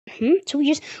2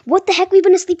 years? What the heck? We've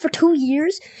been asleep for 2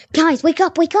 years? Guys, wake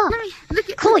up, wake up.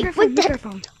 Chloe, wake the heck.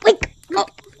 Wake up.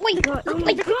 Wake up.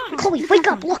 Chloe, wake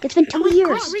up. Look, it's been 2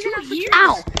 years.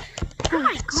 Ow.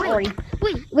 Sorry.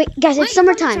 Wait, guys, it's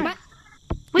summertime.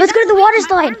 Let's go to the water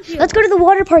slide. Let's go to the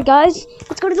water park, guys.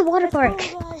 Let's go to the water park.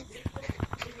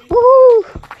 Woo!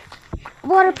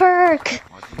 Water park.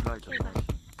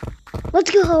 Let's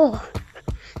go.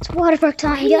 It's water park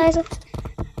time, guys.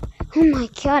 Oh my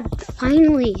god,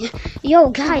 finally. Yo,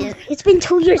 guys, it's been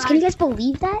 2 years. Can you guys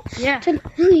believe that? Yeah. It's been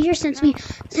 2 years since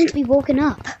we woken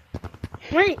up.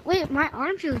 Wait, my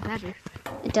arm feels better.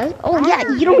 It does? Oh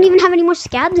yeah, you don't even have any more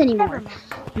scabs anymore.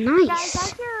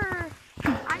 Nice. Guys,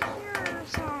 I hear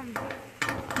some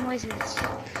noises.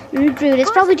 Dude,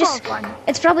 it's probably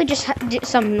just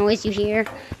some noise you hear.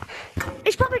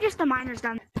 It's probably just the miners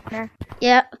down there.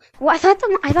 Yeah. Well, I thought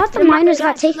the miners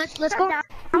got taken. Let's go.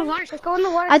 Let's go in the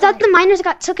water. I thought the miners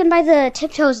got taken by the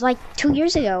tiptoes like 2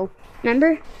 years ago.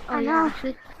 Remember? Oh yeah.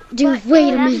 Dude,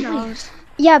 wait a minute.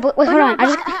 Yeah, but wait, hold on.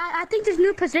 I think there's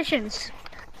new positions.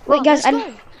 Wait, guys.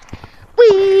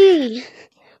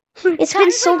 It's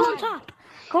been so.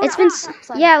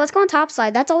 Yeah. Let's go on top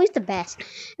side. That's always the best,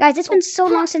 guys. It's been so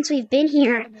long since we've been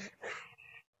here.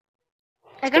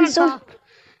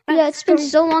 Yeah, it's been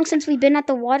so long since we've been at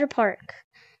the water park.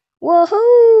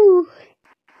 Woohoo!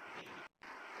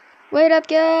 Wait up,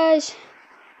 guys.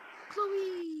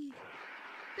 Chloe.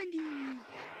 Bendy.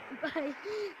 Bye.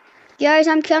 Guys,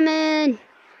 I'm coming.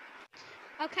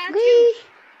 I'll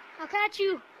catch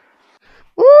you.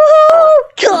 Woohoo!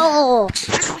 Cool.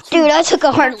 Dude, I took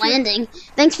a hard landing.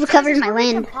 Thanks for covering my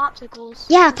land. Popsicles.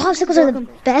 Yeah, popsicles are the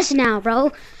best now,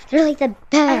 bro. They're like the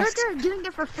best. I heard they're doing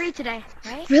it for free today,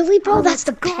 right? Really, bro? That's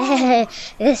the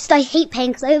best. I hate paying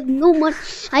because I have no money.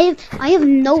 I have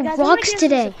no rocks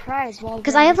today.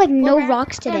 Because I have like no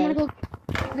rocks today. I'm gonna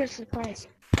go get a surprise.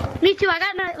 Me too. I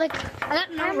got no rocks. I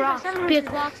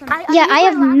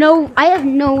have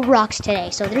no rocks today,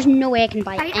 so there's no way I can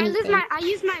buy anything. I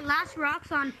used my last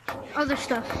rocks on other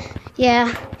stuff.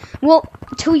 Yeah. Well,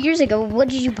 2 years ago, what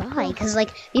did you buy? Because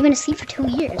like you've been asleep for 2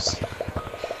 years.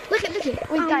 Look at.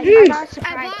 Wait, guys, I got a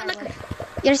surprise.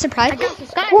 You got a surprise?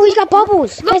 Oh, he's got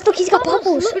bubbles. Guys, look, he's got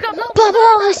bubbles. We got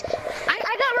Bubbles.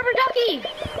 I got rubber ducky.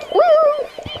 Woo!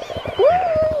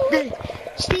 Woo!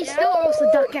 She still almost the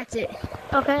duck gets it.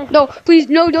 Okay. No, please,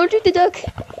 no, don't shoot the duck.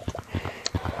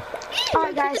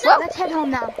 Alright, guys, let's head home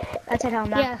now.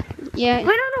 Yeah.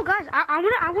 Wait, no, guys.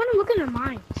 I wanna look in the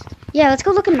mines. Yeah, let's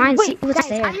go look in mine. See Wait, what's guys,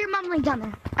 there. I hear mumbling down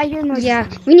there. I hear noises. Yeah,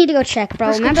 we need to go check,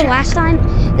 bro. Remember last time?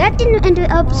 That didn't end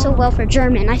up so well for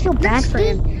German. I feel bad for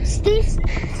him. Stay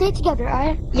together,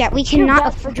 alright? Yeah, we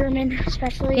cannot. For German,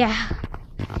 especially. Yeah.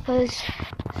 Because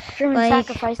German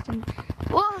sacrificed him.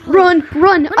 Whoa. Run!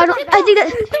 I think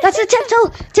that's a tiptoe.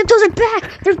 Tiptoes are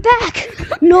back. They're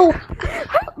back. No,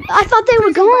 I thought they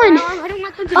were gone. I don't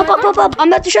want them to Up! I'm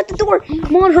about to shut the door.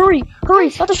 Come on, hurry!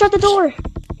 About to shut the door.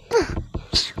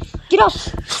 Get up!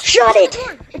 Shut it!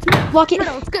 Lock it.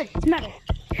 No, it's good. It's metal.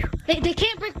 They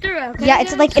can't break through. Okay? Yeah,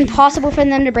 it's like impossible for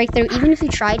them to break through. Even if he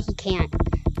tried, he can't.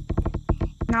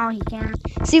 No, he can't.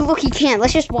 See, look, he can't.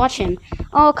 Let's just watch him.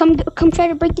 Oh, come try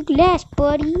to break the glass,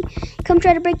 buddy. Come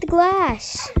try to break the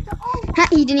glass.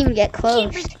 He didn't even get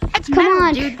close. Come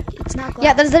on, dude. It's not glass.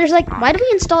 Yeah, there's like, why do we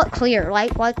install it clear?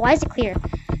 Like, why is it clear?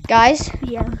 Guys?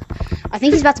 Yeah. I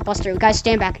think he's about to bust through. Guys,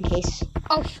 stand back in case.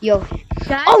 Oh. Yo.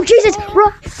 Guys? Oh, Jesus!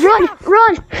 Run!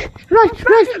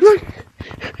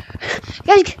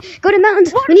 Guys, go to the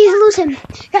mountains. We need to lose him.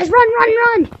 Guys,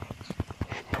 run!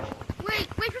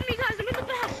 Wait for me, guys. I'm in the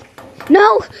back.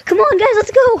 No! Come on, guys,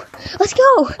 let's go!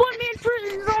 One man for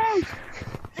his own.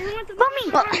 Mommy,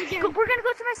 we're gonna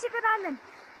go to my secret island.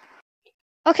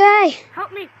 Okay.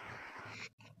 Help me.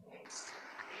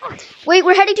 Wait,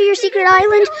 we're heading to your secret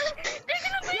island?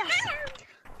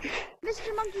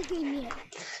 Mr. Monkey gave me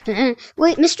it.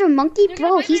 Wait, Mr. Monkey?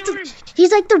 Bro, he's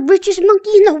like the richest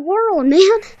monkey in the world,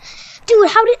 man. Dude,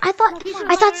 I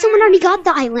thought someone already got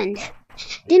the island.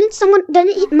 Didn't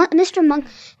Mr.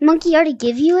 Monkey already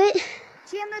give you it?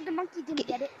 See, I know the monkey didn't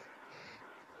get it.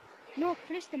 No,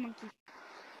 finish the monkey.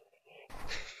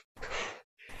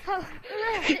 Oh,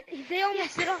 they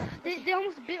almost bit off. They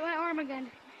almost bit my arm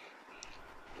again.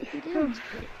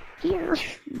 Here.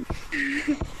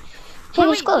 Hey,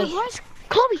 where's Chloe?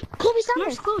 Chloe's down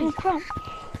there.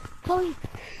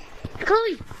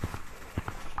 Chloe.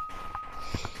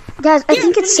 Guys, I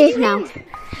think it's safe now.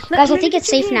 Guys, I think it's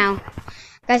safe now.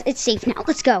 Guys, it's safe now.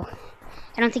 Let's go.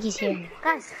 I don't think he's here.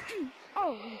 Guys.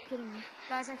 Oh, you're kidding me.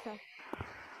 Guys, I fell.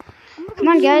 Come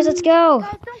on, guys, let's go.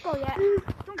 Guys, don't go yet.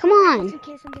 Come on. In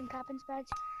case something happens, guys.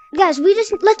 Guys,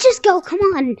 let's just go. Come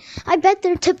on. I bet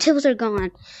their tiptoes are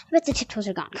gone. I bet the tiptoes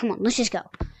are gone. Come on, let's just go.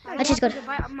 Let's just go.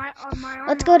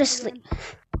 Let's go to sleep.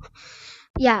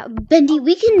 Yeah, Bendy,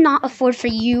 we cannot afford for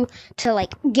you to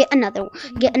like get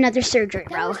another surgery, That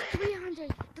bro. was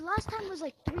 300. The last time was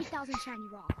like 3,000 shiny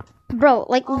rock. Bro,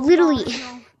 like Oh, literally, gosh,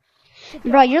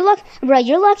 no. bro,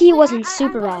 you're lucky it wasn't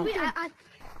super bad. Wait, I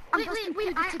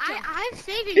have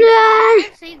savings. Nah. I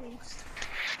have savings.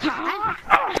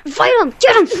 Fight him!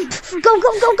 Get him! Go!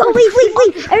 Leave!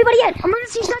 Everybody in!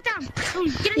 Emergency shutdown.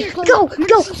 Get in here. Go!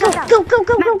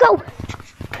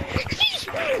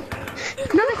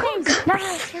 Another thing.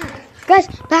 Guys,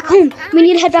 back home. We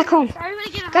need to head back home.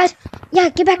 Everybody get out. Guys, yeah,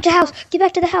 get back to the house. Get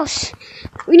back to the house.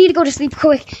 We need to go to sleep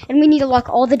quick, and we need to lock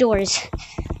all the doors.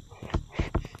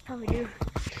 Probably do.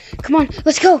 Come on,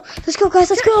 let's go. Let's go, guys.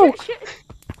 Let's go.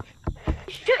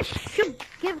 Shoot.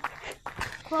 Give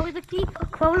Chloe the key.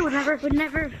 Chloe would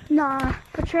never. Nah.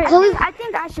 Betray. Chloe- I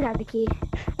think I should have the key.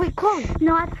 Wait, Chloe.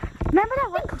 No, remember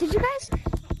that one? Did you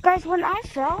guys, when I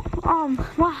fell,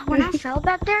 when I fell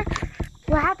back there,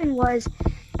 what happened was,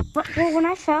 when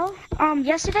I fell,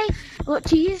 yesterday,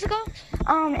 2 years ago,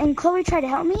 and Chloe tried to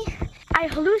help me, I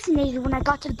hallucinated when I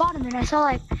got to the bottom, and I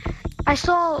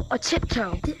saw a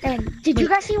tiptoe. And did you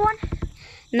guys see one?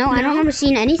 No, I don't remember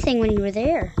seeing anything when you were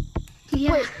there.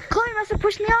 Yeah. Wait, Chloe must have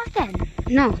pushed me off then.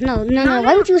 No.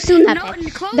 Why would you assume that, No,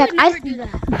 Beck? Chloe Beck, would never do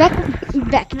that.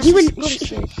 Beck, you would.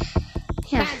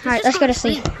 Yeah. Guys, All right, let's go to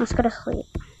sleep. Let's go to sleep.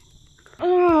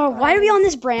 Oh, why are we on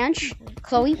this branch?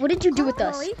 Chloe, what did you do with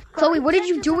us? Chloe, what did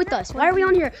you do with us? Why are we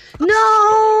on here? No!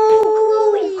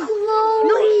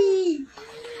 Chloe!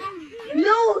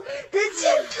 No! The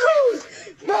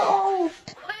tiptoes! No!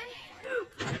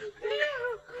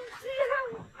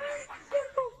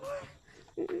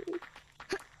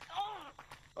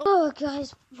 Oh,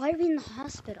 guys, why are we in the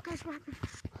hospital? Guys, what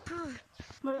happened?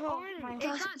 My arm. God, It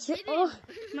got yeah, bitten.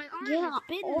 My arm yeah, is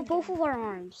bitten. all both of our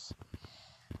arms.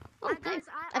 Oh, Guys, good.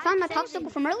 I I found my have popsicle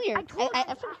savings. from earlier. I told I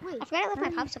you. forgot I left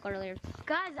my popsicle earlier.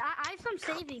 Guys, I have some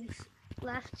savings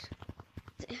left.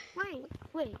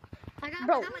 Wait. I got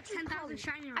like 10,000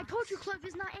 shiny rocks. I told you Chloe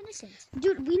is not innocent.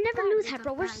 Dude, we never knew that,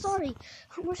 bro. We're Guys. sorry.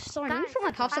 We're sorry. Let me throw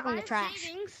my popsicle in the trash.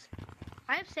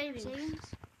 I have savings.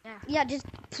 Yeah, just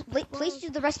place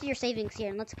the rest of your savings here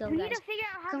and let's go, We guys. need to figure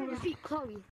out how to defeat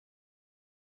Chloe.